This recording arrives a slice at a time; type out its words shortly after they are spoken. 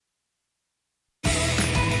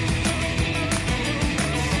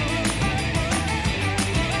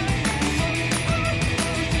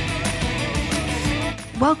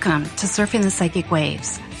Welcome to Surfing the Psychic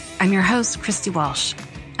Waves. I'm your host, Christy Walsh.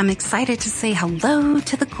 I'm excited to say hello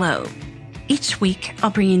to the globe. Each week,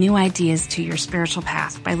 I'll bring you new ideas to your spiritual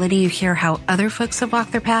path by letting you hear how other folks have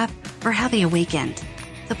walked their path or how they awakened.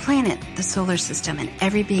 The planet, the solar system, and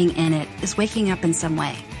every being in it is waking up in some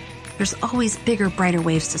way. There's always bigger, brighter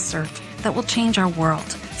waves to surf that will change our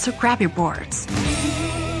world, so grab your boards.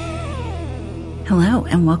 Hello,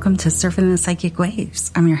 and welcome to Surfing the Psychic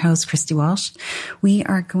Waves. I'm your host, Christy Walsh. We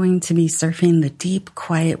are going to be surfing the deep,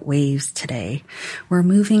 quiet waves today. We're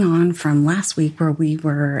moving on from last week where we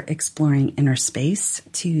were exploring inner space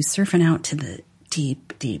to surfing out to the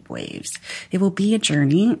deep, deep waves. It will be a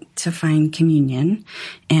journey to find communion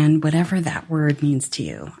and whatever that word means to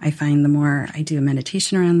you. I find the more I do a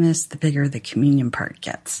meditation around this, the bigger the communion part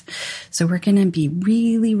gets. So we're going to be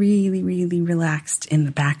really, really, really relaxed in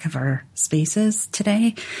the back of our spaces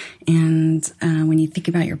today. And when you think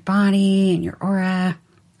about your body and your aura,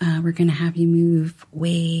 we're going to have you move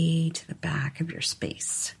way to the back of your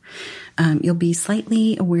space. You'll be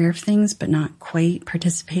slightly aware of things, but not quite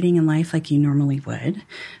participating in life like you normally would.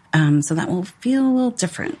 So that will feel a little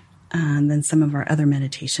different than some of our other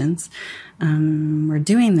meditations. We're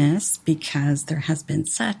doing this because there has been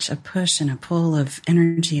such a push and a pull of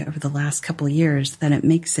energy over the last couple of years that it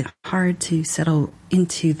makes it hard to settle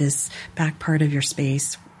into this back part of your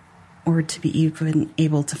space or to be even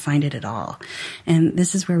able to find it at all. And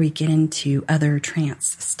this is where we get into other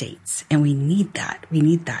trance states. And we need that. We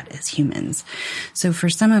need that as humans. So for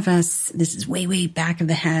some of us, this is way, way back of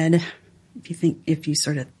the head. If you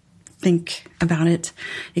sort of think about it,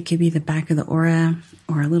 it could be the back of the aura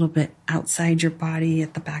or a little bit outside your body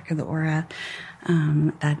at the back of the aura,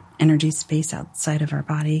 that energy space outside of our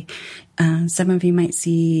body. Some of you might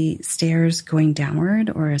see stairs going downward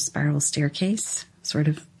or a spiral staircase, sort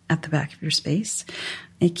of at the back of your space.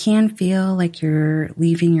 It can feel like you're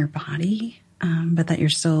leaving your body, but that you're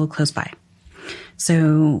still close by.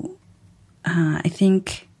 So I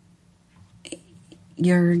think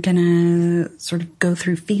you're going to sort of go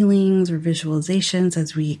through feelings or visualizations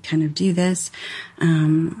as we kind of do this.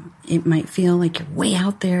 It might feel like you're way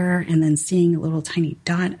out there and then seeing a little tiny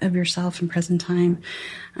dot of yourself in present time.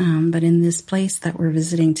 But in this place that we're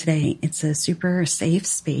visiting today, it's a super safe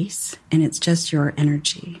space and it's just your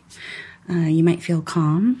energy. You might feel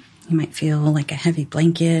calm. You might feel like a heavy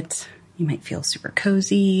blanket. You might feel super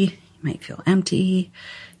cozy. You might feel empty.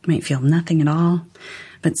 You might feel nothing at all.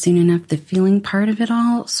 But soon enough, the feeling part of it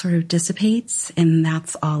all sort of dissipates, and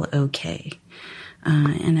that's all okay.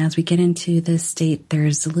 And as we get into this state,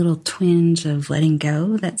 there's a little twinge of letting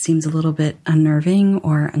go that seems a little bit unnerving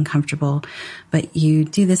or uncomfortable, but you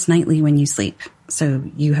do this nightly when you sleep. So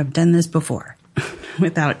you have done this before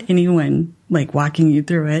without anyone like walking you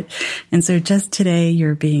through it. And so just today,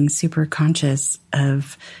 you're being super conscious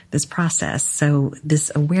of this process. So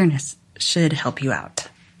this awareness should help you out.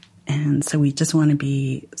 And so we just want to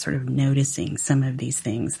be sort of noticing some of these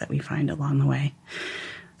things that we find along the way.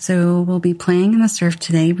 So we'll be playing in the surf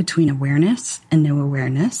today between awareness and no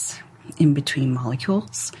awareness, in between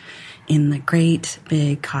molecules, in the great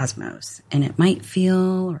big cosmos. And it might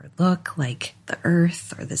feel or look like the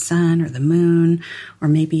earth or the sun or the moon, or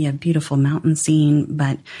maybe a beautiful mountain scene,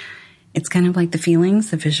 but it's kind of like the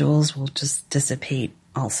feelings, the visuals will just dissipate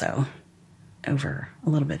also over a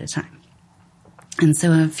little bit of time. And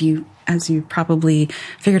so as you probably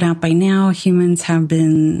figured out by now, humans have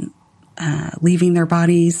been leaving their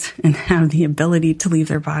bodies and have the ability to leave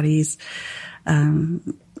their bodies,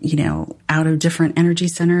 out of different energy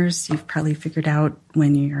centers. You've probably figured out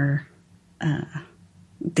when you're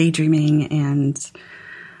daydreaming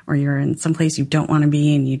or you're in some place you don't want to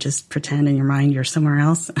be and you just pretend in your mind you're somewhere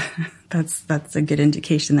else. That's a good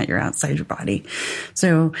indication that you're outside your body.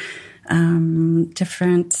 So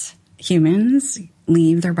different humans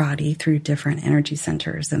leave their body through different energy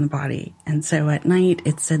centers in the body. And so at night,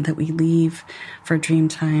 it's said that we leave for dream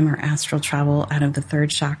time or astral travel out of the third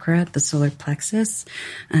chakra, the solar plexus.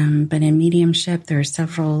 But in mediumship, there are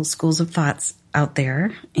several schools of thoughts out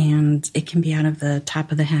there, and it can be out of the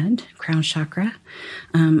top of the head, crown chakra,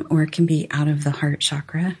 or it can be out of the heart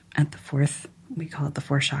chakra at the fourth, we call it the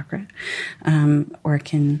fourth chakra, or it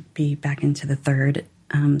can be back into the third.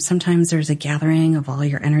 Sometimes there's a gathering of all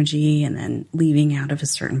your energy and then leaving out of a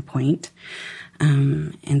certain point.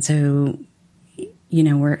 And so,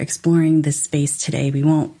 we're exploring this space today. We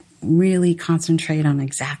won't really concentrate on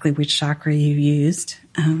exactly which chakra you used,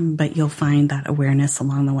 but you'll find that awareness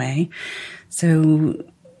along the way. So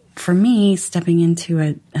for me, stepping into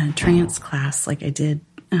a trance class like I did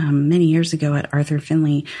many years ago at Arthur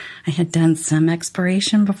Findlay, I had done some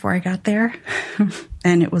exploration before I got there,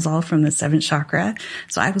 and it was all from the seventh chakra.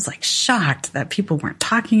 So I was like shocked that people weren't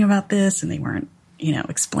talking about this, and they weren't,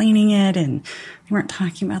 explaining it, and they weren't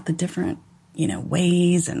talking about the different,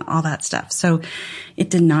 ways and all that stuff. So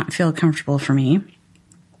it did not feel comfortable for me.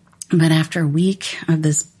 But after a week of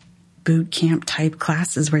this boot camp type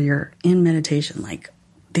classes where you're in meditation, like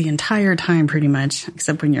the entire time pretty much,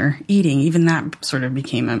 except when you're eating, even that sort of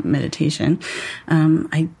became a meditation.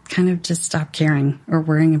 I kind of just stopped caring or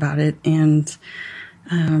worrying about it. And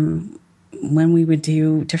when we would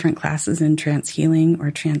do different classes in trance healing or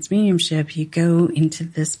trance mediumship, you go into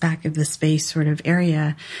this back of the space sort of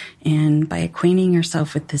area. And by acquainting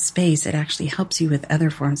yourself with this space, it actually helps you with other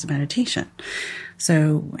forms of meditation.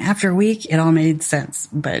 So after a week, it all made sense.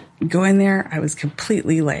 But going there, I was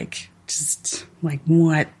completely just like,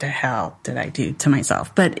 what the hell did I do to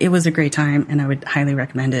myself? But it was a great time, and I would highly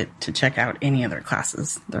recommend it to check out any other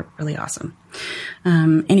classes. They're really awesome.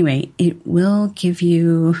 Anyway, it will give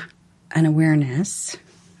you an awareness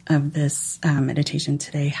of this meditation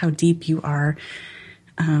today, how deep you are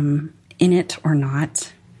in it or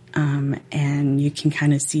not. And you can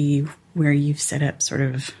kind of see where you've set up sort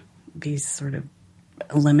of these sort of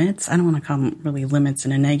limits. I don't want to call them really limits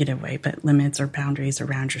in a negative way, but limits or boundaries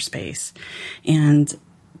around your space. And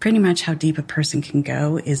pretty much how deep a person can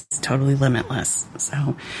go is totally limitless.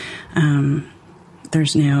 So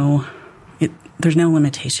there's no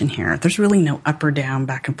limitation here. There's really no up or down,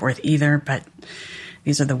 back and forth either, but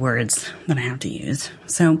these are the words that I have to use.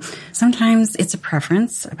 So sometimes it's a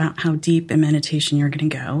preference about how deep in meditation you're going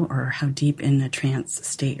to go, or how deep in a trance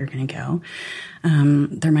state you're going to go.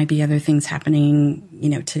 There might be other things happening,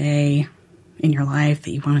 today in your life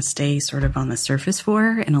that you want to stay sort of on the surface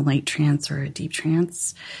for, in a light trance or a deep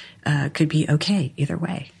trance. Could be okay either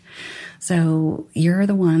way. So you're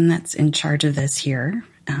the one that's in charge of this here.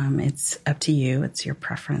 It's up to you. It's your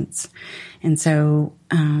preference. And so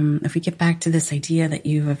if we get back to this idea that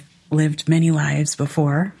you have lived many lives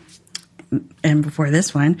before, and before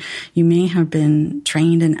this one, you may have been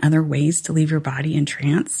trained in other ways to leave your body in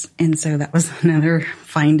trance. And so that was another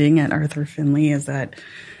finding at Arthur Findlay, is that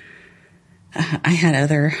I had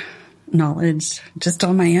other knowledge just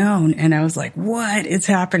on my own. And I was like, what is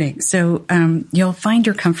happening? So you'll find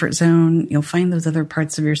your comfort zone. You'll find those other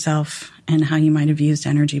parts of yourself and how you might have used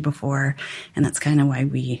energy before. And that's kind of why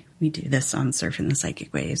we do this on Surfing the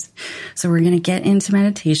Psychic Waves. So we're going to get into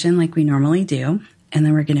meditation like we normally do. And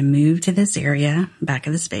then we're going to move to this area, back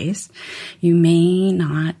of the space. You may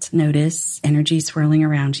not notice energy swirling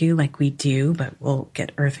around you like we do, but we'll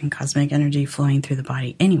get earth and cosmic energy flowing through the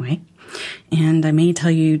body anyway. And I may tell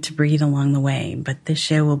you to breathe along the way, but this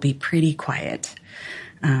show will be pretty quiet.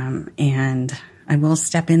 And I will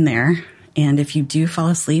step in there. And if you do fall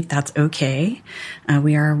asleep, that's okay.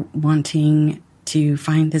 We are wanting to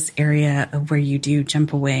find this area of where you do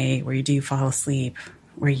jump away, where you do fall asleep,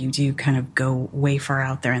 where you do kind of go way far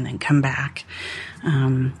out there and then come back.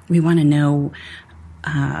 We want to know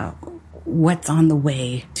what's on the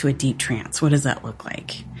way to a deep trance. What does that look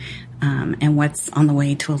like? And what's on the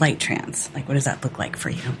way to a light trance? Like, what does that look like for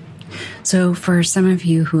you? So for some of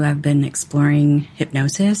you who have been exploring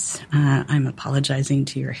hypnosis, I'm apologizing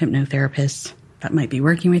to your hypnotherapist that might be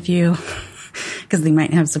working with you, because they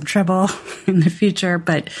might have some trouble in the future,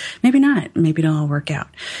 but maybe not. Maybe it'll all work out.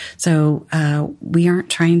 So we aren't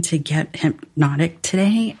trying to get hypnotic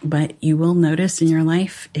today, but you will notice in your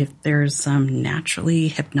life if there's some naturally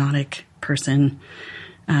hypnotic person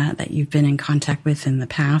that you've been in contact with in the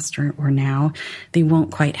past or now, they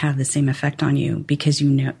won't quite have the same effect on you, because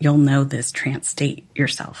you'll know this trance state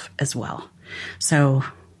yourself as well. So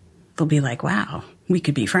they'll be like, wow, we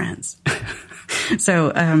could be friends.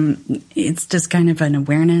 So it's just kind of an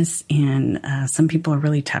awareness, and some people are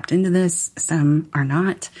really tapped into this. Some are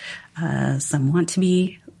not. Some want to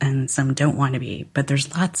be, and some don't want to be. But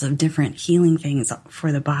there's lots of different healing things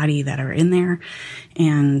for the body that are in there,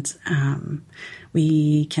 and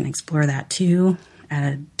we can explore that too at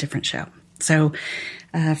a different show. So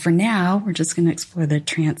for now, we're just going to explore the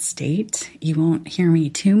trance state. You won't hear me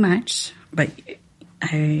too much, but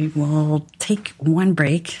I will take one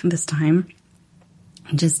break this time,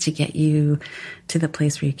 just to get you to the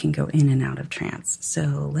place where you can go in and out of trance.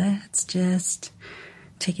 So let's just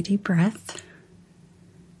take a deep breath.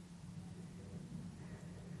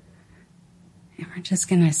 And we're just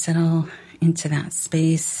going to settle into that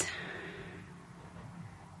space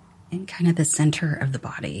in kind of the center of the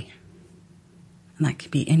body. And that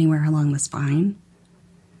could be anywhere along the spine.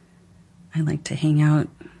 I like to hang out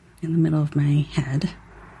in the middle of my head.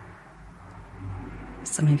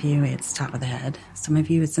 Some of you, it's top of the head. Some of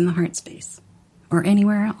you, it's in the heart space or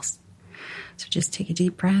anywhere else. So just take a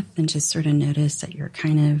deep breath and just sort of notice that you're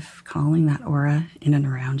kind of calling that aura in and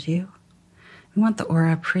around you. We want the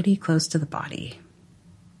aura pretty close to the body.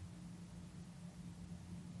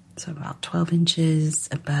 So about 12 inches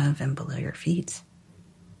above and below your feet,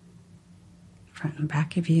 front and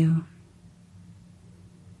back of you.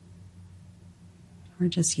 We're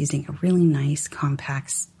just using a really nice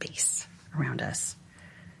compact space around us.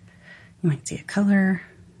 You might see a color,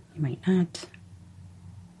 you might not.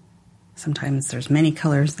 Sometimes there's many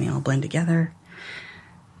colors and they all blend together.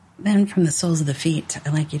 Then from the soles of the feet,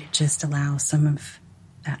 I'd like you to just allow some of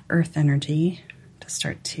that earth energy to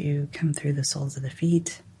start to come through the soles of the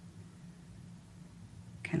feet.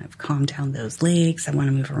 Kind of calm down those legs. I want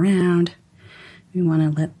to move around. We want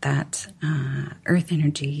to let that earth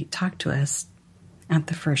energy talk to us at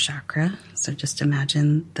the first chakra. So just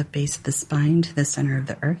imagine the base of the spine to the center of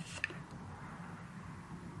the earth.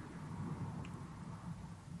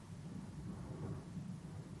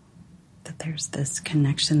 That there's this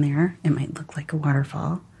connection there. It might look like a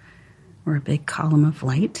waterfall or a big column of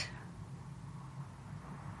light.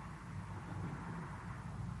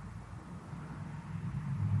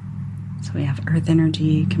 So we have earth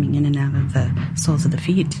energy coming in and out of the soles of the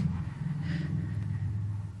feet.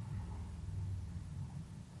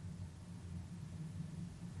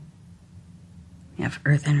 We have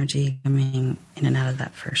earth energy coming in and out of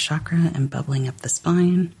that first chakra and bubbling up the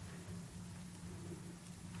spine.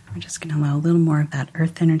 We're just going to allow a little more of that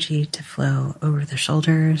earth energy to flow over the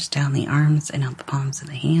shoulders, down the arms, and out the palms of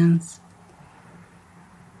the hands.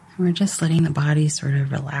 And we're just letting the body sort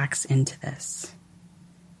of relax into this.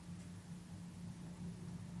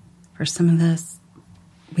 For some of this,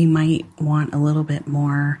 we might want a little bit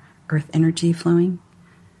more earth energy flowing.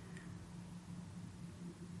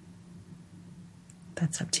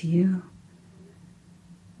 That's up to you.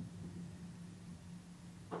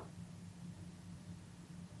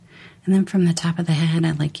 And then from the top of the head,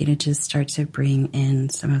 I'd like you to just start to bring in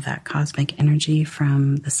some of that cosmic energy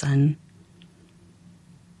from the sun.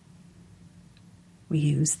 We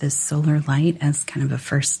use this solar light as kind of a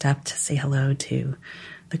first step to say hello to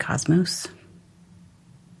the cosmos.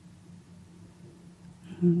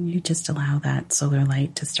 You just allow that solar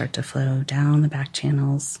light to start to flow down the back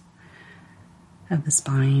channels of the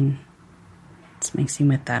spine. It's mixing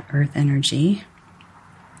with that earth energy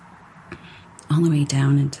all the way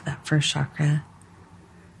down into that first chakra.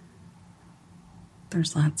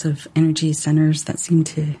 There's lots of energy centers that seem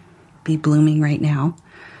to be blooming right now.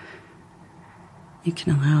 You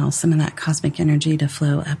can allow some of that cosmic energy to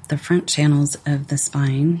flow up the front channels of the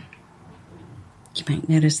spine. You might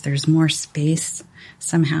notice there's more space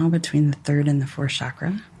somehow between the third and the fourth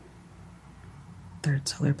chakra. Third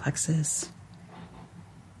solar plexus,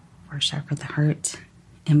 fourth chakra of the heart,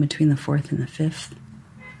 and between the fourth and the fifth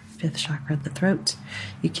chakra of the throat.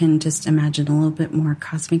 You can just imagine a little bit more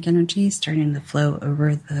cosmic energy starting to flow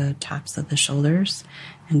over the tops of the shoulders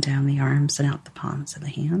and down the arms and out the palms of the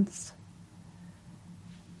hands.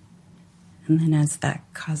 And then as that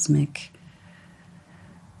cosmic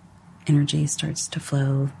energy starts to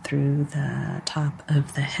flow through the top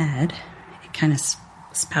of the head, it kind of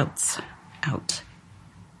spouts out.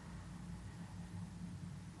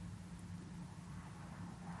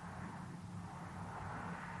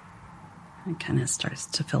 It kind of starts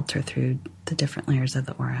to filter through the different layers of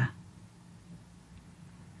the aura.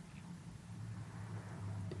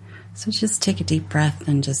 So just take a deep breath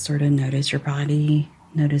and just sort of notice your body.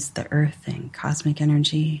 Notice the earth and cosmic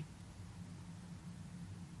energy.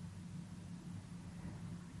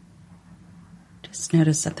 Just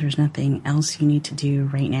notice that there's nothing else you need to do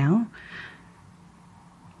right now,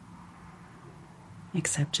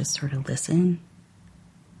 except just sort of listen.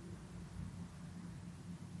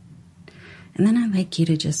 And then I'd like you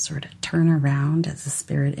to just sort of turn around as a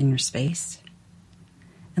spirit in your space.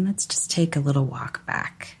 And let's just take a little walk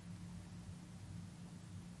back.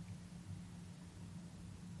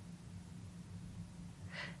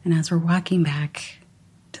 And as we're walking back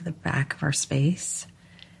to the back of our space,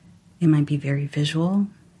 it might be very visual.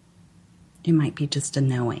 It might be just a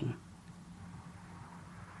knowing.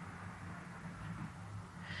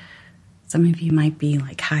 Some of you might be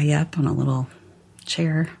like high up on a little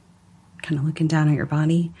chair, kind of looking down at your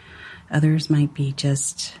body. Others might be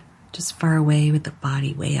just far away with the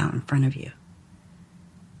body way out in front of you.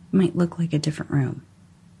 It might look like a different room.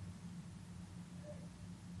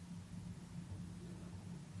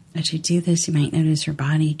 As you do this, you might notice your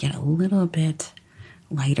body get a little bit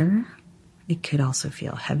lighter. It could also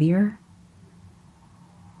feel heavier.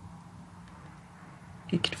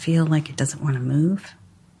 It could feel like it doesn't want to move.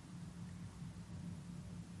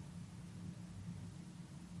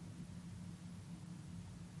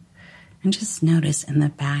 And just notice in the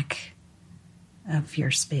back of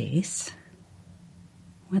your space,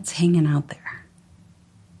 what's hanging out there?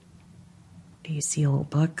 Do you see old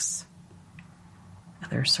books?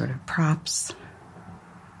 Other sort of props?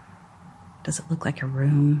 Does it look like a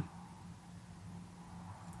room?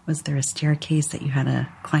 Was there a staircase that you had to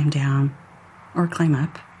climb down or climb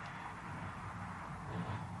up?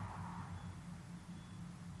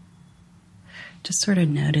 Just sort of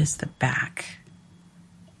notice the back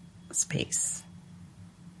space.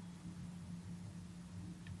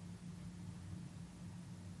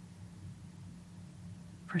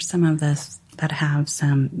 For some of us that have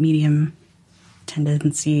some medium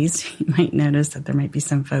tendencies, you might notice that there might be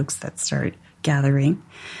some folks that start gathering.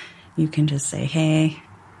 You can just say, hey,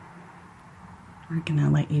 we're going to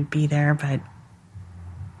let you be there, but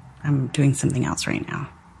I'm doing something else right now.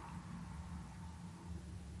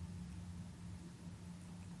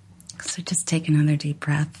 So just take another deep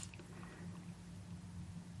breath.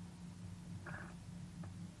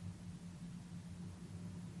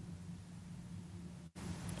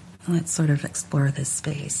 Let's sort of explore this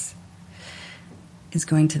space. Is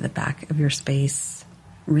going to the back of your space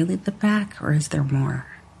really the back, or is there more?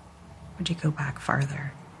 Would you go back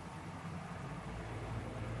farther?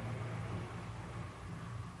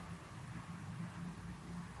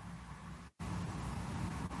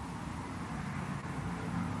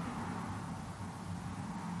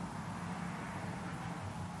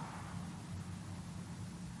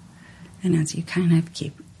 And as you kind of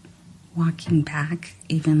keep walking back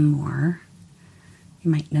even more,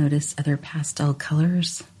 you might notice other pastel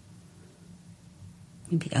colors,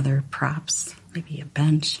 maybe other props, maybe a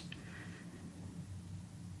bench.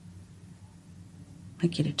 I'd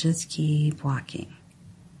like you to just keep walking.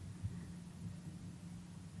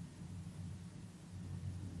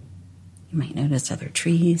 You might notice other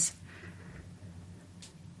trees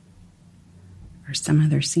or some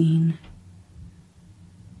other scene.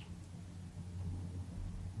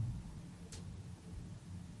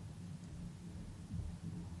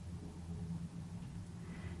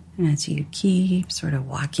 And as you keep sort of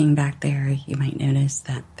walking back there, you might notice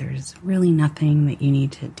that there's really nothing that you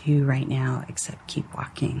need to do right now except keep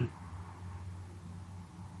walking.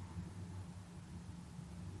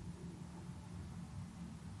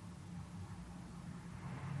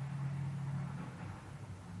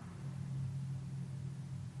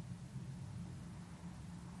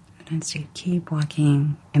 And as you keep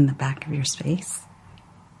walking in the back of your space,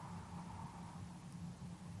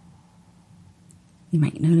 you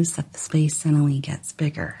might notice that the space suddenly gets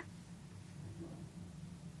bigger.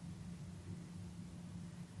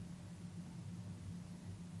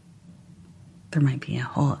 There might be a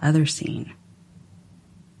whole other scene,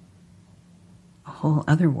 a whole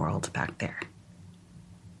other world back there.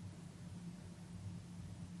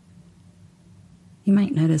 You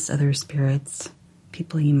might notice other spirits,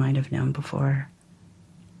 people you might have known before,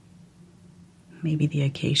 maybe the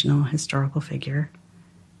occasional historical figure.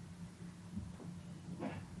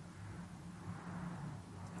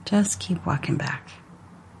 Just keep walking back.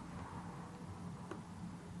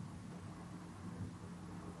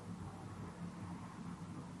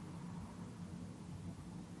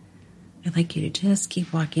 I'd like you to just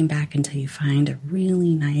keep walking back until you find a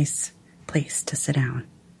really nice place to sit down.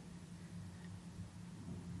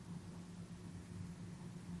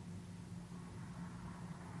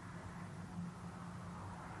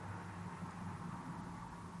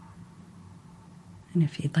 And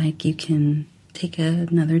if you'd like, you can take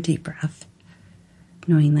another deep breath,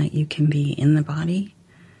 knowing that you can be in the body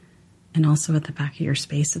and also at the back of your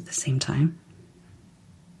space at the same time.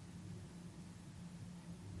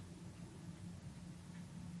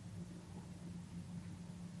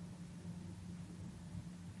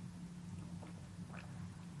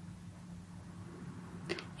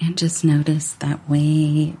 And just notice that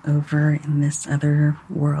way over in this other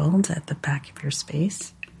world at the back of your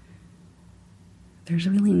space, there's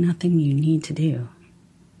really nothing you need to do.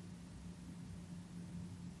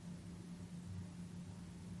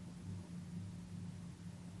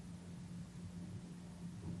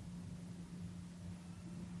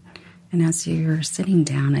 And as you're sitting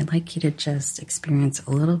down, I'd like you to just experience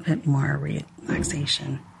a little bit more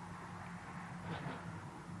relaxation.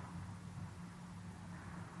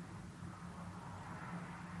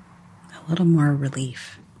 A little more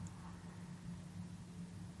relief.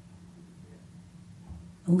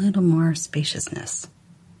 A little more spaciousness.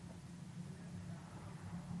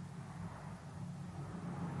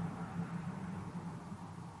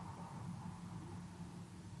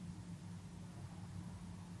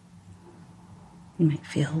 You might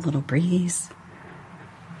feel a little breeze.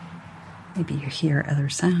 Maybe you hear other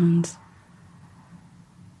sounds.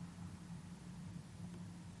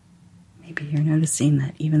 Maybe you're noticing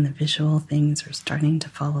that even the visual things are starting to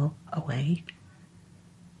fall away.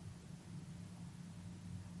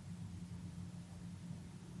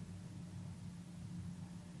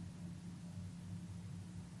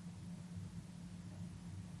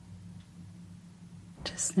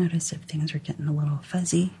 Just notice if things are getting a little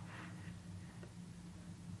fuzzy.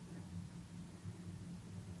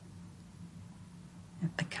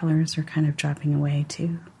 If the colors are kind of dropping away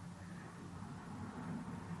too.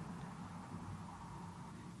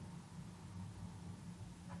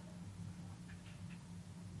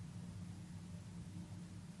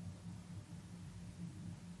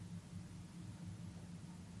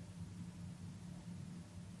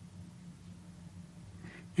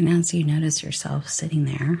 And as you notice yourself sitting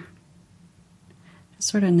there, just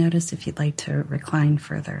sort of notice if you'd like to recline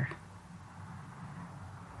further.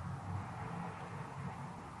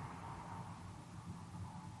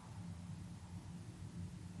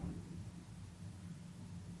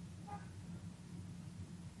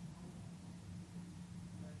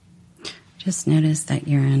 Just notice that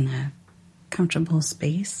you're in a comfortable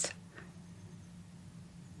space.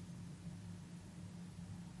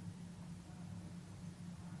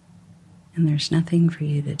 And there's nothing for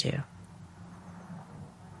you to do.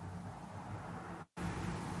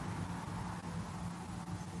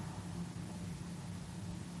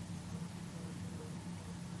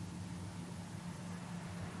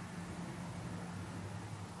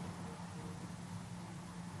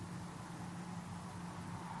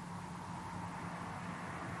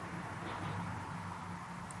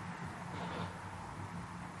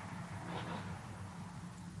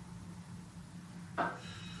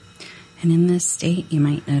 And in this state, you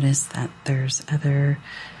might notice that there's other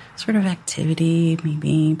sort of activity,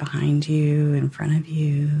 maybe behind you, in front of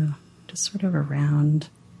you, just sort of around.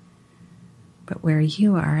 But where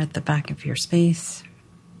you are at the back of your space,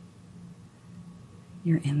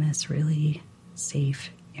 you're in this really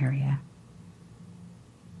safe area.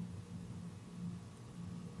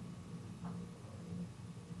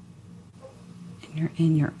 And you're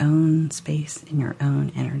in your own space, in your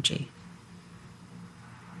own energy.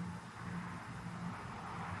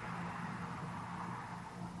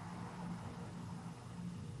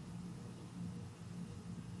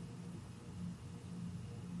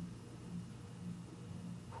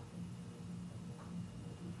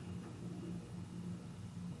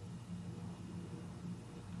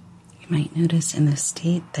 You might notice in this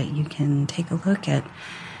state that you can take a look at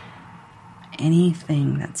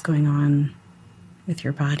anything that's going on with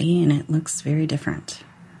your body, and it looks very different.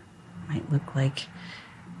 It might look like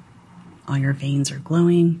all your veins are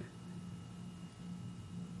glowing.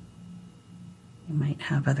 You might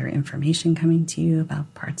have other information coming to you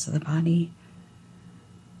about parts of the body.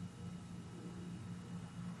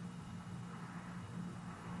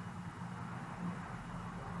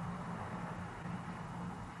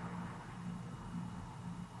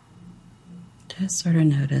 Just sort of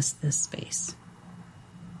notice this space.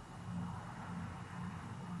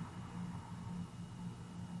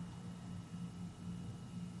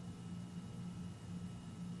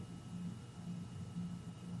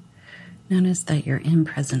 Notice that you're in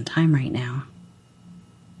present time right now.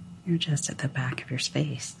 You're just at the back of your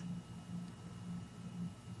space.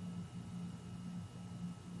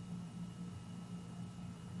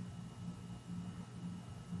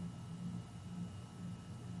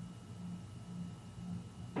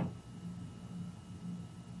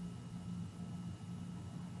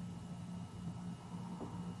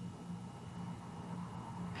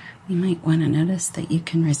 You might want to notice that you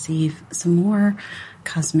can receive some more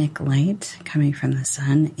cosmic light coming from the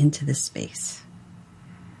sun into this space.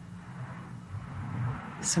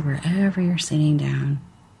 So wherever you're sitting down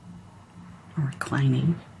or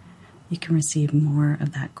reclining, you can receive more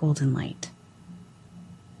of that golden light.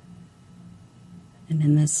 And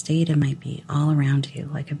in this state, it might be all around you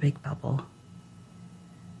like a big bubble.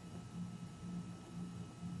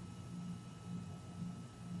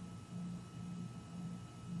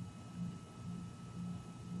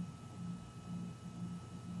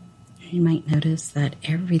 You might notice that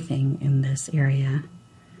everything in this area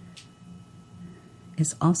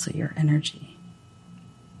is also your energy.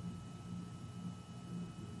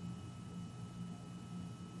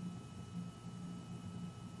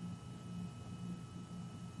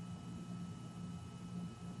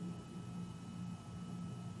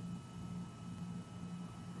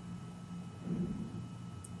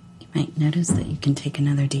 You might notice that you can take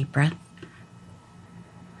another deep breath.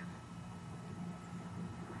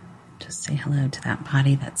 Just say hello to that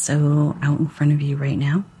body that's so out in front of you right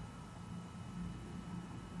now.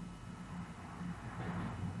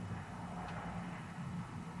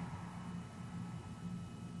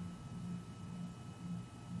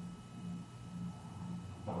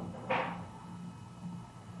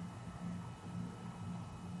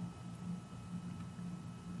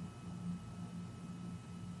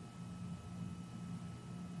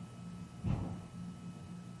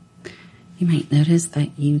 You might notice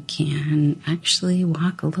that you can actually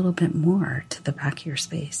walk a little bit more to the back of your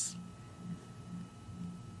space.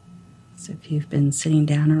 So if you've been sitting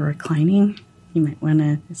down or reclining, you might want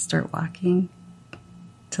to start walking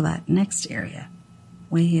to that next area,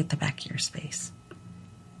 way at the back of your space.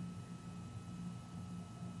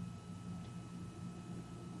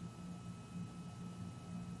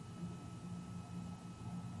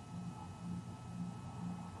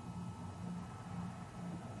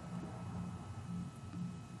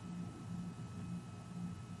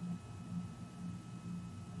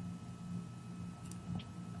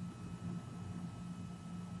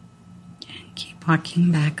 Keep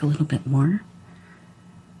walking back a little bit more.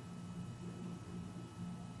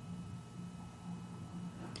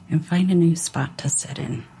 And find a new spot to sit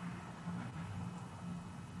in.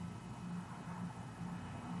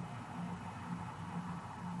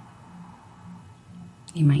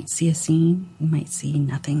 You might see a scene, you might see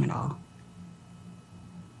nothing at all.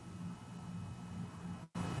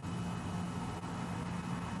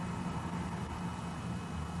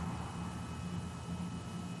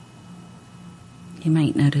 You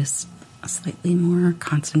might notice a slightly more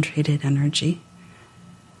concentrated energy.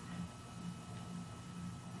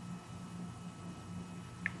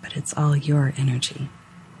 But it's all your energy.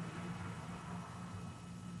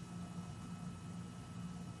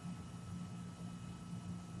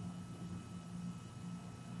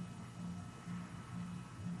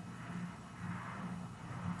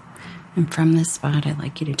 And from this spot, I'd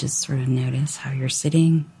like you to just sort of notice how you're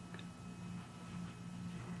sitting.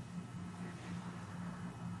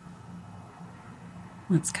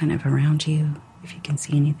 What's kind of around you, if you can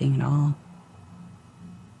see anything at all.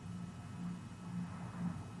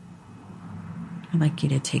 I'd like you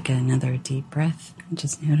to take another deep breath and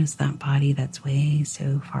just notice that body that's way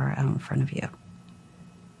so far out in front of you.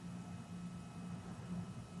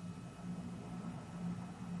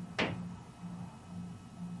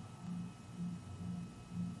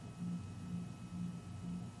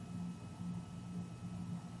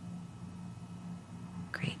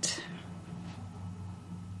 Great.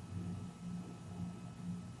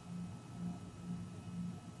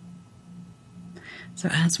 So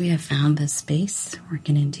as we have found this space, we're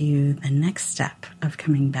going to do the next step of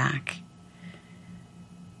coming back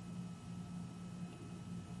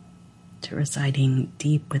to residing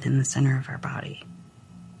deep within the center of our body.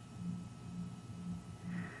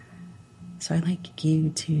 So I'd like you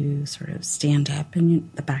to sort of stand up in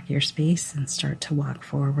the back of your space and start to walk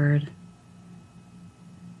forward.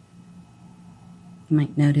 You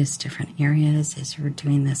might notice different areas as you're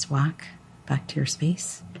doing this walk back to your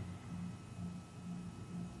space.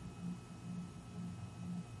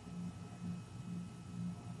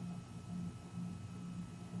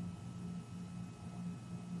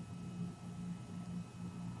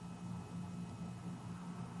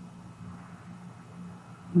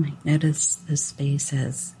 You might notice this space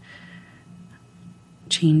as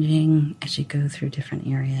changing as you go through different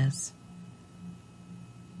areas.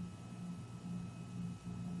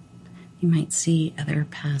 You might see other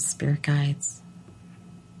past spirit guides,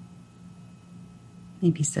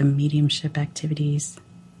 maybe some mediumship activities.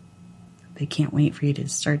 They can't wait for you to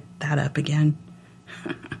start that up again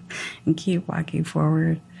and keep walking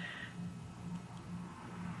forward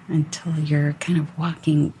until you're kind of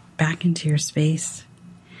walking back into your space.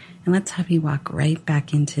 And let's have you walk right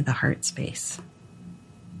back into the heart space.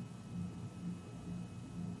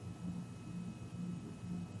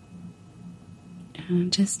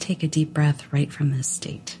 And just take a deep breath right from this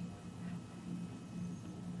state.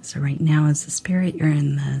 So right now as the spirit, you're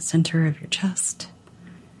in the center of your chest,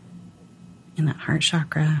 in that heart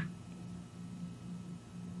chakra.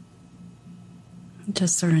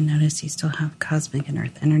 Just sort of notice you still have cosmic and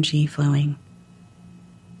earth energy flowing.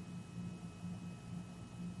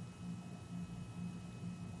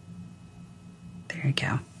 There you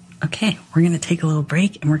go. Okay, we're going to take a little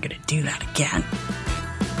break and we're going to do that again.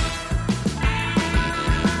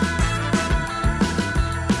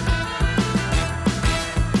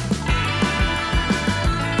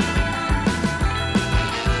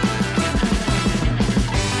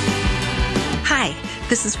 Hi,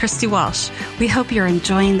 this is Christy Walsh. We hope you're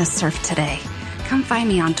enjoying the surf today. Come find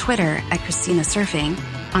me on Twitter at Christina Surfing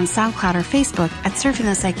on SoundCloud or Facebook at Surfing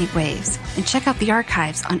the Psychic Waves, and check out the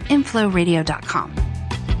archives on inflowradio.com.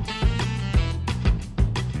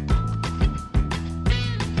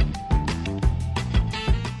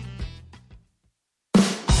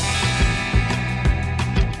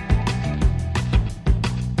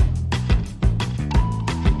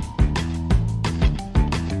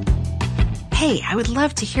 Hey, I would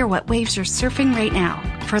love to hear what waves you're surfing right now.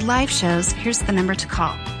 For live shows, here's the number to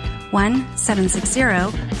call.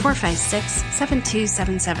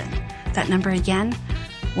 1-760-456-7277. That number again,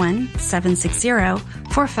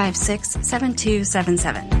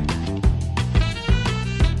 1-760-456-7277.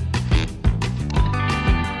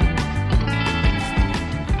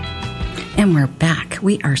 And we're back.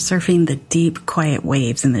 We are surfing the deep, quiet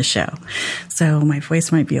waves in this show. So my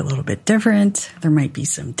voice might be a little bit different. There might be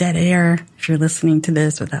some dead air if you're listening to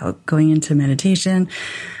this without going into meditation.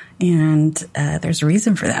 And there's a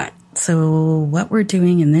reason for that. So what we're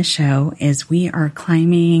doing in this show is we are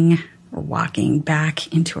climbing or walking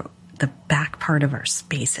back into the back part of our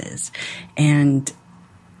spaces. And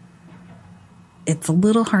it's a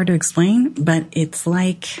little hard to explain, but it's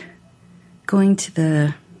like going to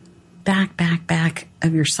the back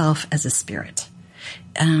of yourself as a spirit.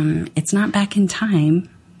 It's not back in time.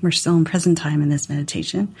 We're still in present time in this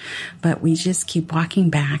meditation, but we just keep walking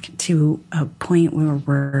back to a point where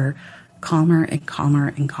we're calmer and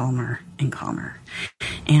calmer and calmer and calmer.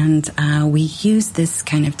 And we use this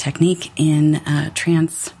kind of technique in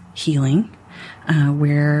trance healing,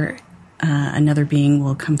 where another being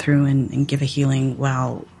will come through and give a healing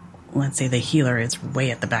while, let's say, the healer is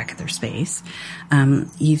way at the back of their space.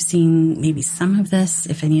 You've seen maybe some of this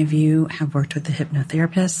if any of you have worked with a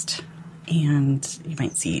hypnotherapist, and you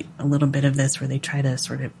might see a little bit of this where they try to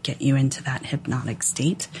sort of get you into that hypnotic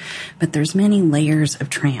state. But there's many layers of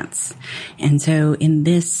trance. And so in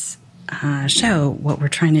this show, what we're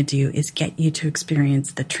trying to do is get you to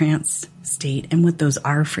experience the trance state and what those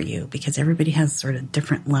are for you, because everybody has sort of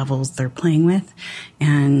different levels they're playing with.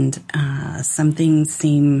 And some things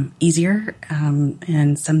seem easier,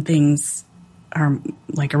 and some things are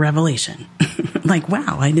like a revelation. Like,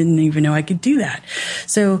 wow, I didn't even know I could do that.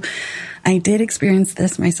 So I did experience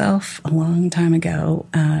this myself a long time ago.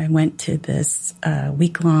 I went to this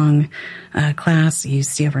week-long class. You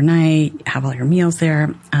stay overnight, have all your meals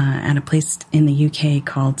there, at a place in the UK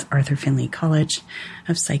called Arthur Findlay College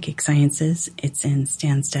of Psychic Sciences. It's in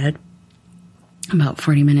Stansted, about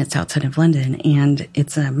 40 minutes outside of London. And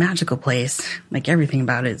it's a magical place. Like, everything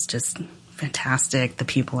about it is just fantastic. The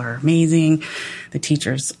people are amazing. The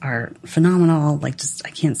teachers are phenomenal. Like, just, I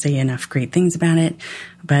can't say enough great things about it.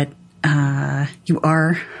 But you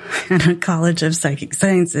are at a college of psychic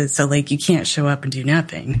sciences, so like you can't show up and do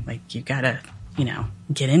nothing. Like, you gotta,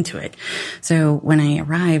 get into it. So when I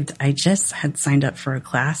arrived, I just had signed up for a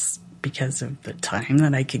class because of the time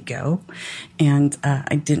that I could go, and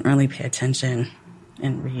I didn't really pay attention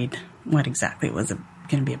and read what exactly it was going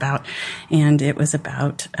to be about. And it was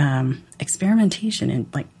about experimentation in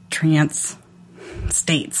like trance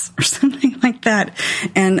states or something like that.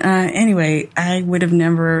 And anyway, I would have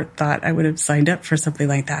never thought I would have signed up for something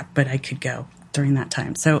like that, but I could go during that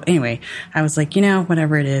time. So anyway, I was like,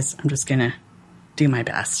 whatever it is, I'm just going to do my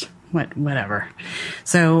best. Whatever.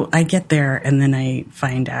 So I get there, and then I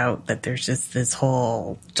find out that there's just this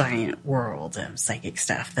whole giant world of psychic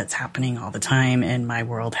stuff that's happening all the time, and my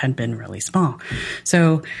world had been really small.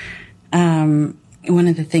 So one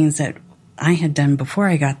of the things that I had done before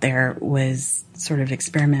I got there was sort of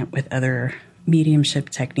experiment with other mediumship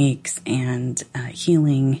techniques and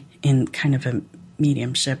healing in kind of a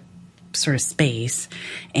mediumship sort of space.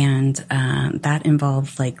 And that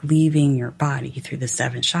involved like leaving your body through the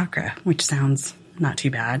seventh chakra, which sounds not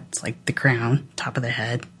too bad. It's like the crown, top of the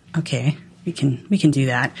head. Okay, we can do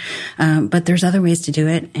that. But there's other ways to do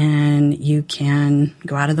it, and you can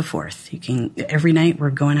go out of the fourth. You can, every night we're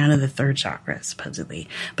going out of the third chakra, supposedly.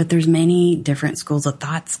 But there's many different schools of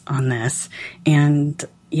thoughts on this. And,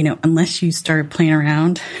 unless you start playing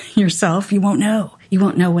around yourself, you won't know. You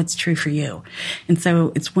won't know what's true for you. And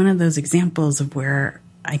so it's one of those examples of where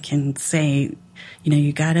I can say,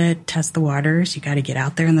 you got to test the waters. You got to get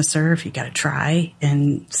out there in the surf. You got to try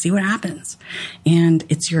and see what happens. And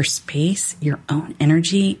it's your space, your own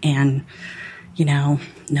energy. And, no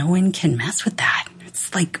one can mess with that.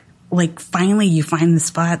 It's like finally you find the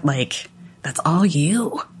spot, like that's all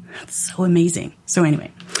you. It's so amazing. So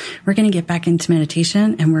anyway, we're going to get back into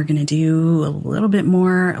meditation, and we're going to do a little bit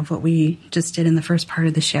more of what we just did in the first part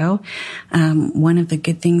of the show. One of the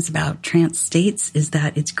good things about trance states is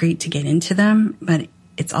that it's great to get into them, but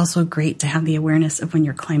it's also great to have the awareness of when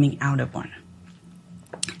you're climbing out of one.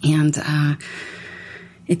 And,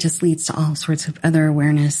 it just leads to all sorts of other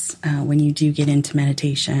awareness when you do get into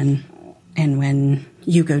meditation and when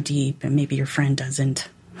you go deep and maybe your friend doesn't.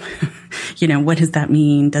 What does that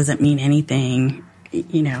mean? Does it mean anything?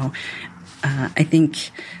 I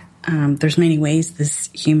think there's many ways this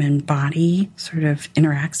human body sort of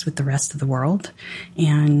interacts with the rest of the world,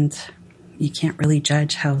 and you can't really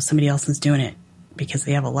judge how somebody else is doing it because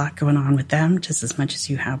they have a lot going on with them just as much as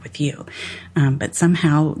you have with you. But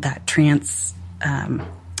somehow that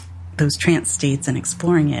those trance states and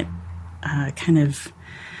exploring it kind of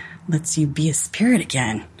lets you be a spirit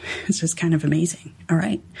again. It's just kind of amazing. All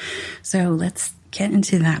right. So let's get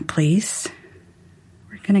into that place.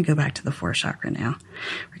 We're going to go back to the 4th chakra now.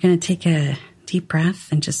 We're going to take a deep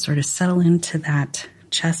breath and just sort of settle into that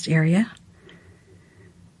chest area.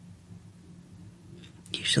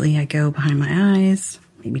 Usually I go behind my eyes,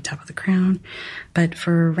 maybe top of the crown. But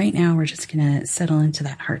for right now, we're just going to settle into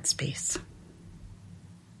that heart space.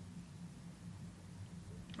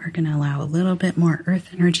 We're going to allow a little bit more earth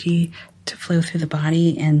energy to flow through the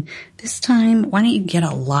body. And this time, why don't you get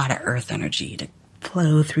a lot of earth energy to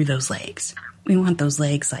flow through those legs? We want those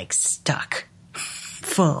legs like stuck,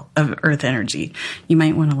 full of earth energy. You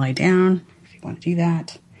might want to lie down if you want to do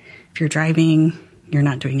that. If you're driving, you're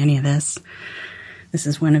not doing any of this. This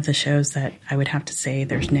is one of the shows that I would have to say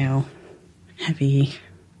there's no heavy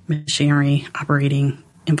machinery operating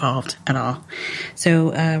involved at all. So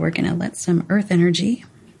we're going to let some earth energy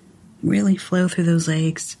really flow through those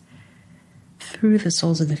legs, through the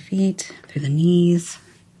soles of the feet, through the knees,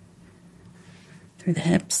 through the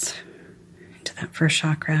hips, into that 1st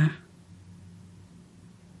chakra.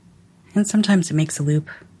 And sometimes it makes a loop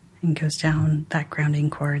and goes down that grounding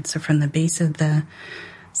cord. So from the base of the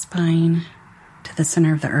spine to the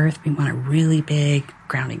center of the earth, we want a really big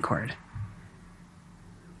grounding cord.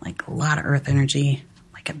 Like a lot of earth energy,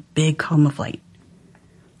 like a big column of light.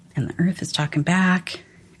 And the earth is talking back.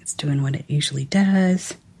 It's doing what it usually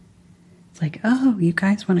does. It's like, oh, you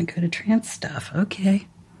guys want to go to trance stuff. Okay.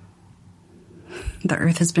 The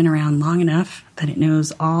earth has been around long enough that it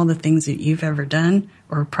knows all the things that you've ever done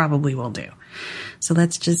or probably will do. So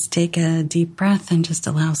let's just take a deep breath and just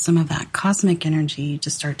allow some of that cosmic energy to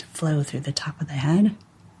start to flow through the top of the head.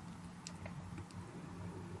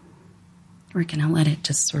 We're going to let it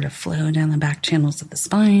just sort of flow down the back channels of the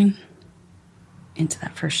spine into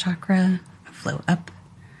that 1st chakra, flow up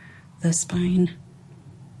the spine.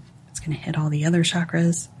 It's going to hit all the other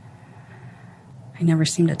chakras. I never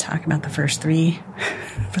seem to talk about the first 3,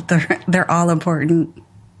 but they're all important.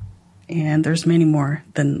 And there's many more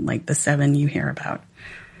than like the 7 you hear about.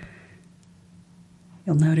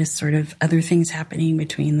 You'll notice sort of other things happening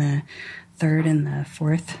between the 3rd and the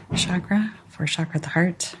 4th chakra, 4th chakra of the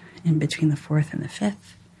heart, and between the 4th and the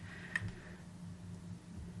 5th.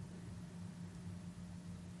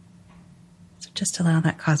 Just allow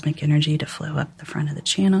that cosmic energy to flow up the front of the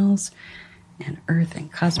channels, and earth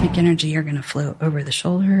and cosmic energy are going to flow over the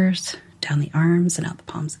shoulders, down the arms, and out the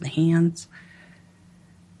palms of the hands.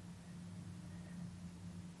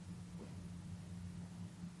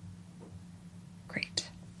 Great.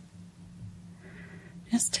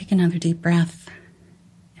 Just take another deep breath,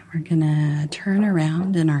 and we're going to turn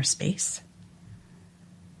around in our space.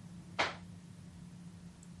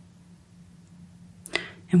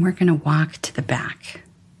 And we're going to walk to the back.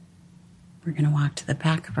 We're going to walk to the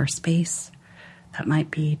back of our space. That might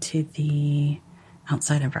be to the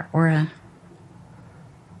outside of our aura.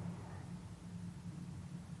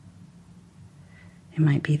 It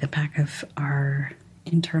might be the back of our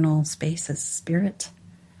internal space as spirit.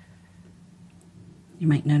 You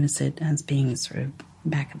might notice it as being sort of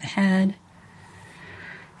back of the head.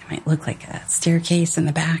 It might look like a staircase in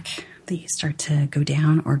the back that you start to go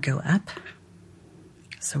down or go up.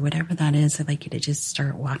 So whatever that is, I'd like you to just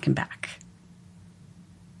start walking back.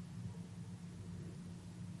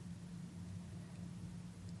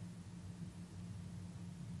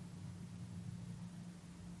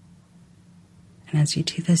 And as you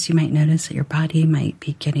do this, you might notice that your body might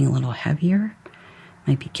be getting a little heavier,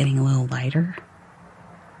 might be getting a little lighter.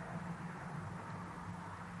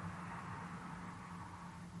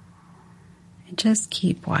 And just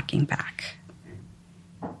keep walking back.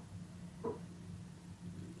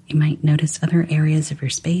 You might notice other areas of your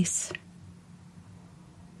space. It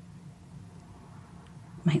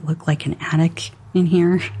might look like an attic in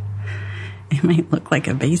here. It might look like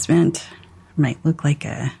a basement. It might look like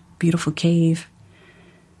a beautiful cave.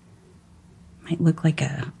 It might look like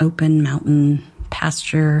an open mountain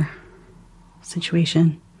pasture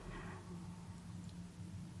situation.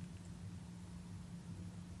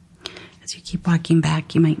 As you keep walking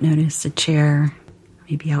back, you might notice a chair,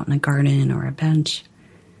 maybe out in a garden or a bench.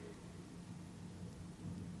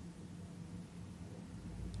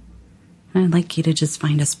 And I'd like you to just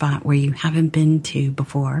find a spot where you haven't been to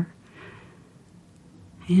before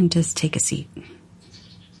and just take a seat.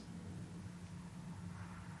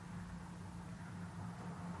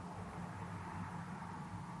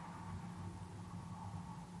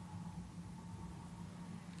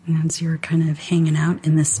 And as you're kind of hanging out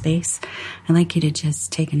in this space, I'd like you to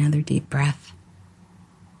just take another deep breath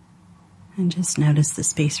and just notice the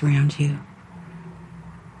space around you.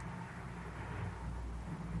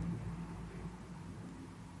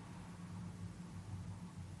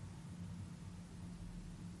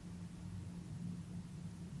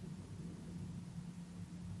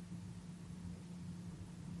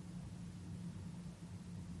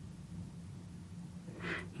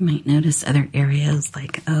 You might notice other areas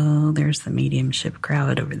like, oh, there's the mediumship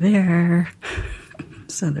crowd over there.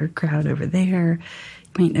 This other crowd over there.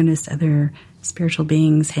 You might notice other spiritual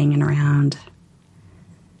beings hanging around.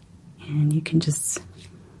 And you can just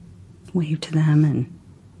wave to them and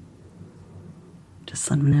just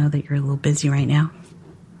let them know that you're a little busy right now.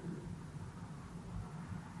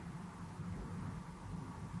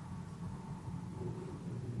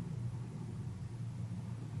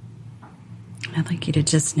 I'd like you to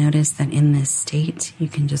just notice that in this state, you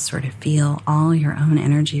can just sort of feel all your own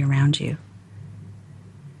energy around you.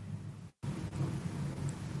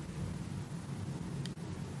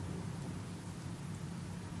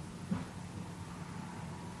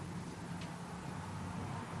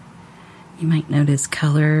 You might notice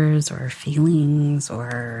colors or feelings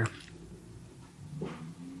or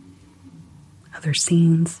other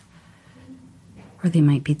scenes, or they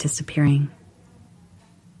might be disappearing.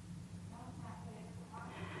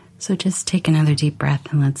 So just take another deep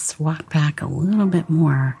breath and let's walk back a little bit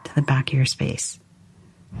more to the back of your space.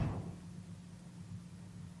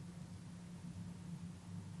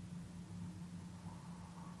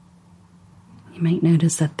 You might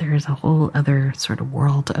notice that there's a whole other sort of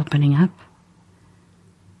world opening up.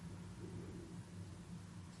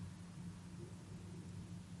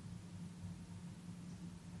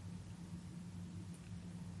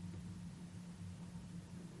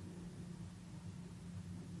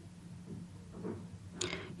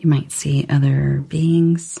 You might see other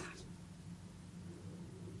beings,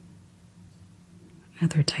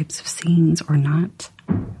 other types of scenes or not.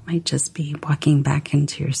 Might just be walking back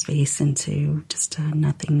into your space, into just a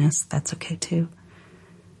nothingness. That's okay too.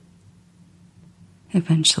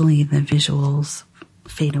 Eventually the visuals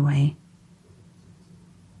fade away.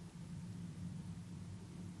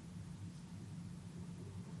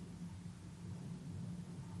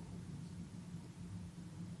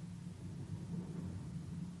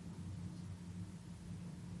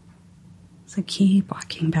 So keep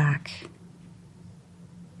walking back.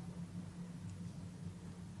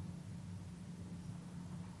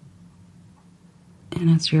 And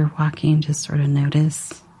as you're walking, just sort of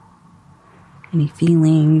notice any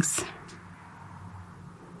feelings,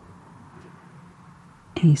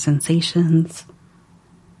 any sensations,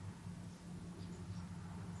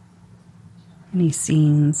 any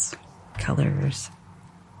scenes, colors.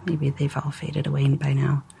 Maybe they've all faded away by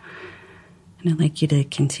now. And I'd like you to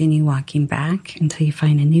continue walking back until you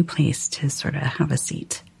find a new place to sort of have a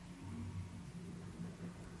seat.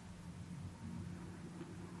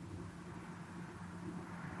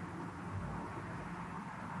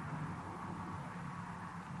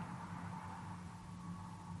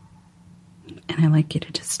 And I'd like you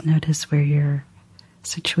to just notice where you're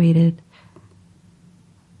situated.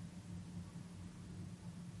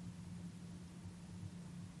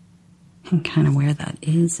 And kind of where that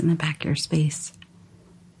is in the back of your space.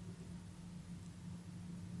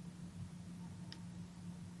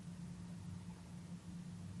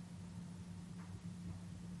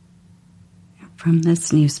 From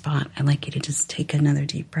this new spot, I'd like you to just take another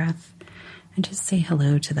deep breath and just say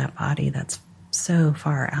hello to that body that's so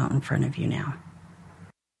far out in front of you now.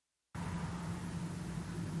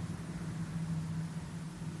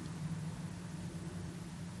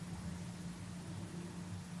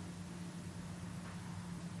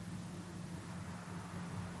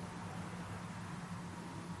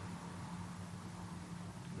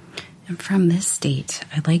 And from this state,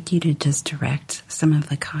 I'd like you to just direct some of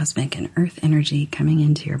the cosmic and earth energy coming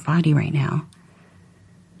into your body right now.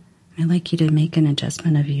 I'd like you to make an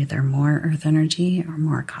adjustment of either more earth energy or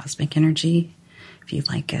more cosmic energy. If you'd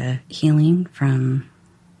like a healing from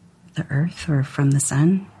the earth or from the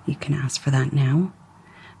sun, you can ask for that now.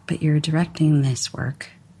 But you're directing this work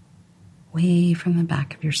way from the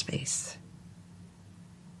back of your space.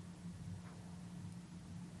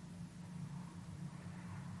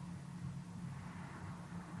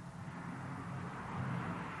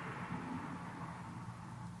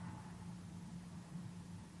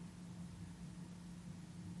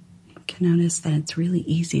 notice that it's really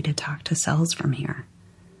easy to talk to cells from here.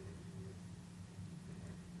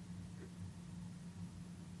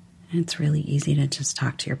 And it's really easy to just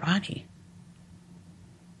talk to your body.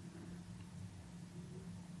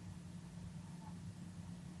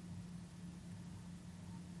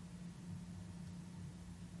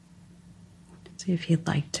 So if you'd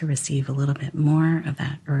like to receive a little bit more of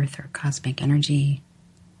that earth or cosmic energy,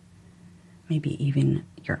 maybe even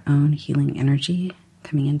your own healing energy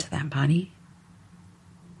coming into that body,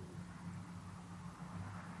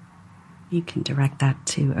 you can direct that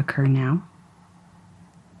to occur now.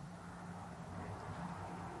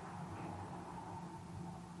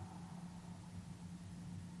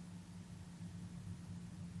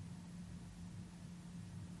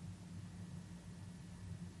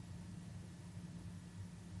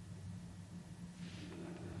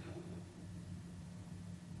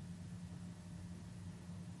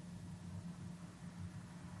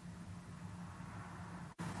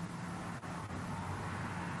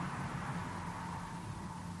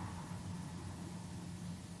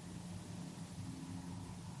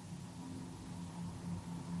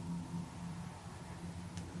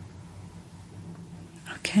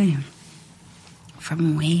 Okay,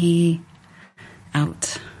 from way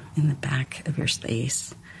out in the back of your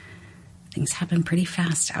space, things happen pretty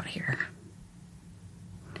fast out here.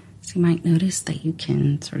 So you might notice that you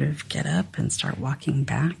can sort of get up and start walking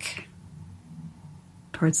back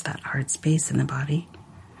towards that heart space in the body.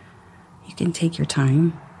 You can take your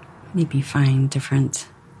time, maybe find different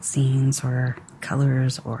scenes or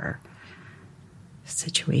colors or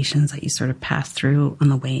situations that you sort of pass through on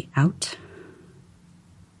the way out.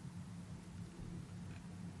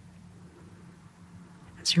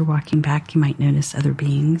 As you're walking back, you might notice other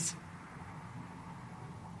beings.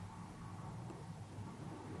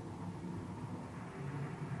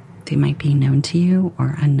 They might be known to you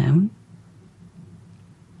or unknown.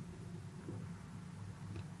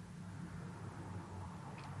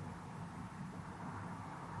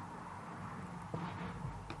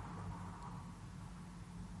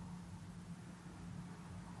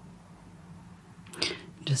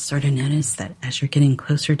 Just sort of notice that as you're getting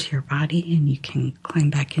closer to your body and you can climb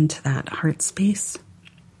back into that heart space,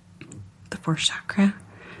 the fourth chakra,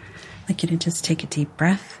 I'd like you to just take a deep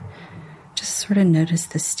breath. Just sort of notice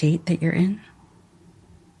the state that you're in.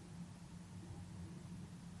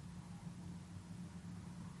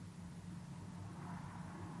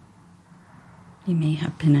 You may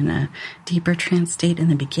have been in a deeper trance state in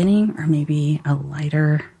the beginning or maybe a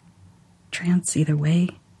lighter trance, either way.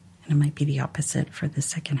 And it might be the opposite for the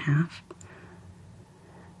second half.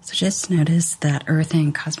 So just notice that earth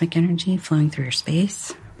and cosmic energy flowing through your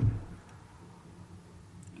space. You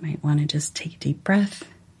might want to just take a deep breath.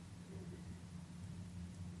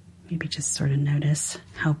 Maybe just sort of notice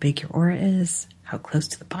how big your aura is, how close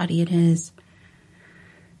to the body it is,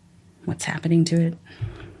 what's happening to it.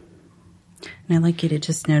 And I'd like you to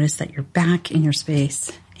just notice that you're back in your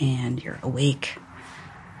space and you're awake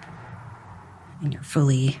and you're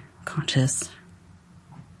fully conscious.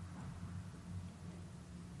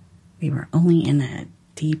 We were only in a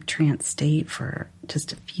deep trance state for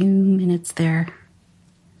just a few minutes there.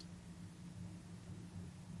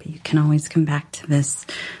 But you can always come back to this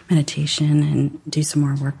meditation and do some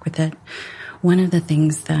more work with it. One of the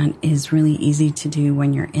things that is really easy to do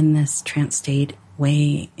when you're in this trance state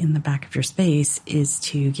way in the back of your space is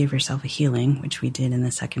to give yourself a healing, which we did in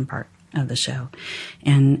the second part of the show.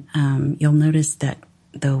 And you'll notice that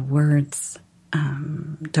the words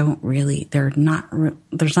there's not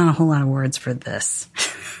a whole lot of words for this.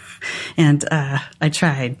 And I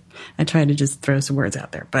tried to just throw some words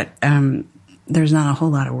out there, but there's not a whole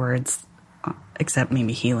lot of words except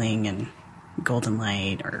maybe healing and golden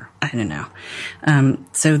light, or I don't know.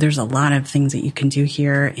 So there's a lot of things that you can do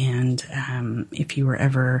here. And if you were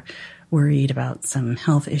ever worried about some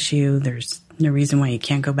health issue, there's no reason why you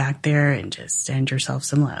can't go back there and just send yourself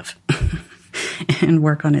some love and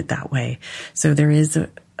work on it that way. So there is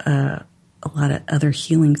a lot of other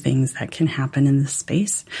healing things that can happen in this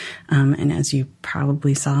space. And as you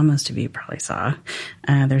probably saw, most of you probably saw,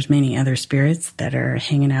 there's many other spirits that are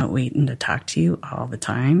hanging out waiting to talk to you all the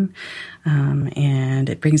time. And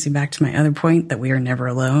it brings me back to my other point that we are never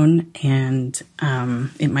alone. And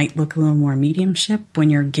it might look a little more mediumship when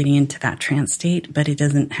you're getting into that trance state, but it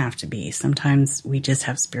doesn't have to be. Sometimes we just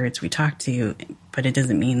have spirits we talk to, but it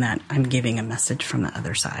doesn't mean that I'm giving a message from the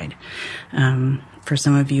other side. For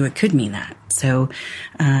some of you, it could mean that. So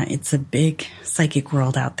it's a big psychic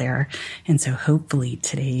world out there. And so hopefully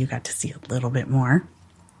today you got to see a little bit more.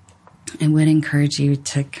 I would encourage you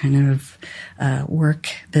to kind of work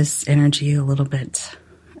this energy a little bit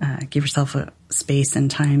give yourself a space and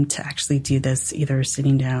time to actually do this, either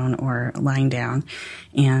sitting down or lying down,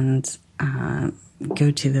 and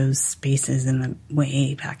go to those spaces in the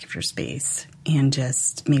way back of your space and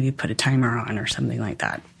just maybe put a timer on or something like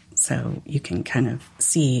that. So you can kind of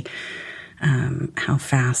see how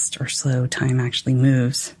fast or slow time actually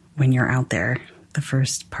moves when you're out there. The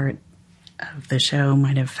first part of the show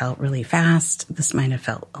might have felt really fast. This might have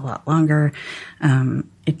felt a lot longer.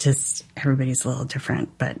 Everybody's a little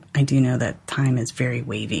different, but I do know that time is very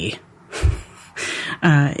wavy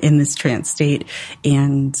in this trance state.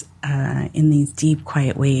 And in these deep,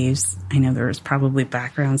 quiet waves, I know there's probably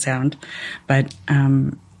background sound, but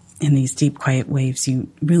in these deep, quiet waves,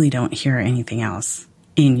 you really don't hear anything else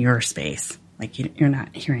in your space. Like you're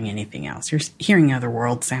not hearing anything else. You're hearing other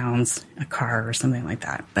world sounds, a car or something like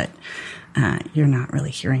that, but you're not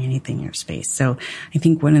really hearing anything in your space. So I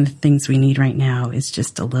think one of the things we need right now is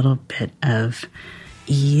just a little bit of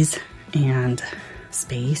ease and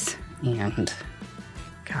space and,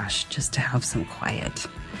 just to have some quiet.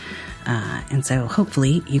 And so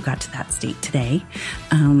hopefully you got to that state today.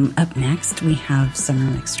 Up next, we have Summer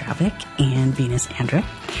McStravick and Venus Andra.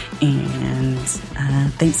 And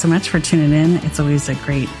thanks so much for tuning in. It's always a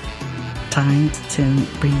great time to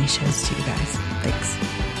bring these shows to you guys. Thanks.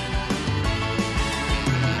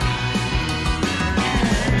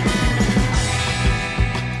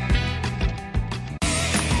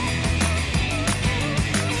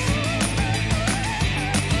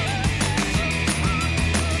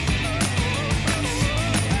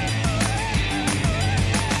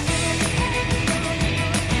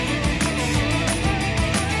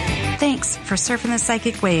 For surfing the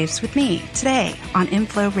psychic waves with me today on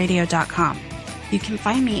inflowradio.com. You can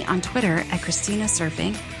find me on Twitter at Christina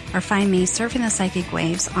Surfing, or find me surfing the psychic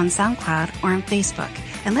waves on SoundCloud or on Facebook,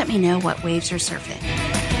 and let me know what waves you're surfing.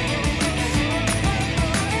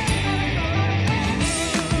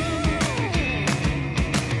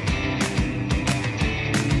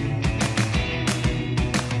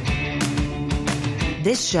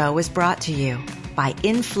 This show is brought to you by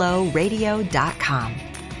inflowradio.com.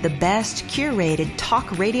 The best curated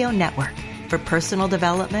talk radio network for personal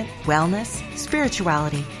development, wellness,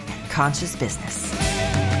 spirituality, and conscious business.